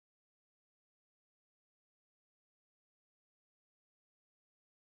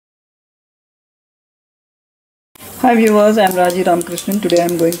Hi viewers, I am Raji Ramakrishnan. Today I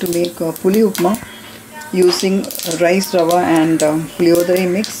am going to make Puli Upma using rice, rava and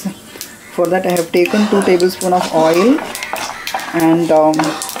Puliyodare mix. For that I have taken 2 tablespoons of oil and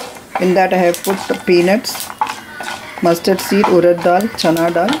in that I have put peanuts, mustard seed, urad dal,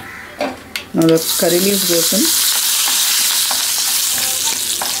 chana dal. Now the curry leaves goes in.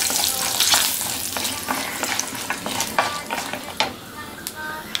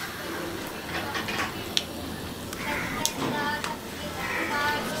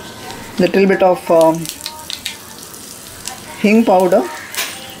 Little bit of hing powder.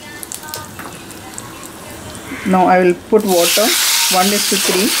 Now I will put water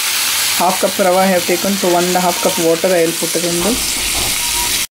 1:3. Half cup rava I have taken, so 1.5 cup water I will put it in this.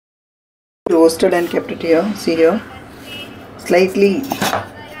 Roasted and kept it here. See here, slightly,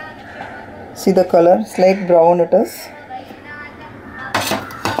 see the color, slight brown it is.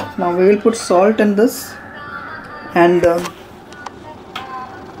 Now we will put salt in this and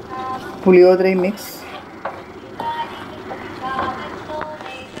Puliyodare mix.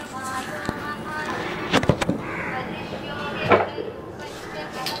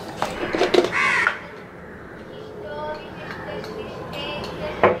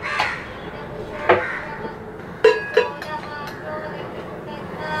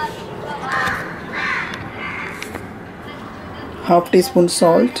 Half teaspoon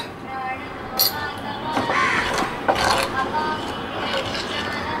salt.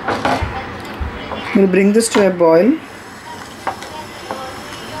 We'll bring this to a boil.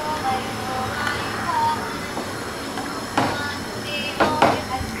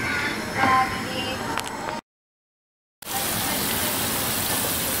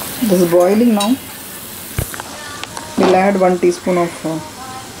 This is boiling now. We'll add 1 teaspoon of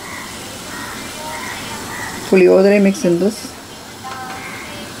Puliyodare mix in this.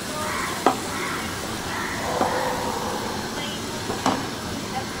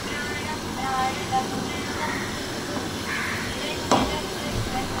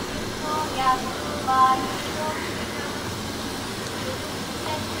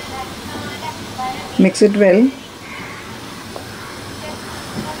 Mix it well.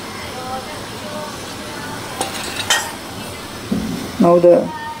 Now the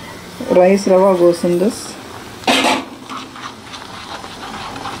rice rava goes in this.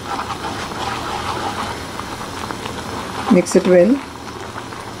 Mix it well.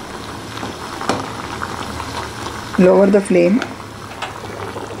 Lower the flame.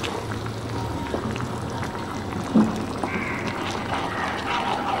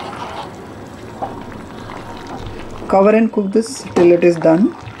 Cover and cook this till it is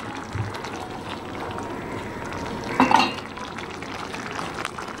done.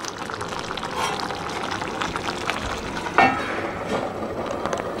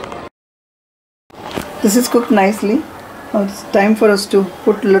 This is cooked nicely. Now it's time for us to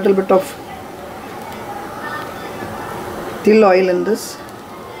put a little bit of til oil in this.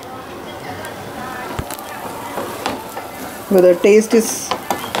 But the taste is,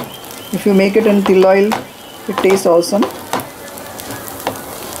 if you make it in til oil, it tastes awesome.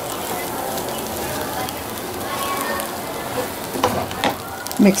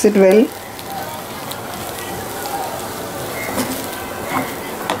 Mix it well.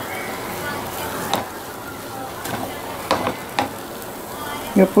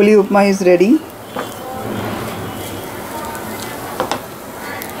 Your Puli Upma is ready.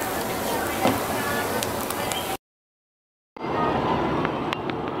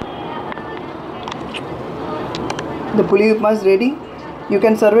 The Puli Upma is ready. You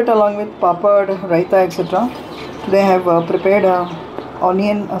can serve it along with papad, raita, etc. Today I have prepared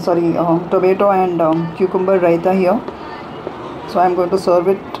tomato and cucumber raita here. So I am going to serve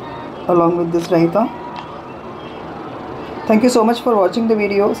it along with this raita. Thank you so much for watching the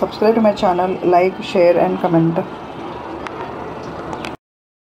video. Subscribe to my channel, like, share and comment.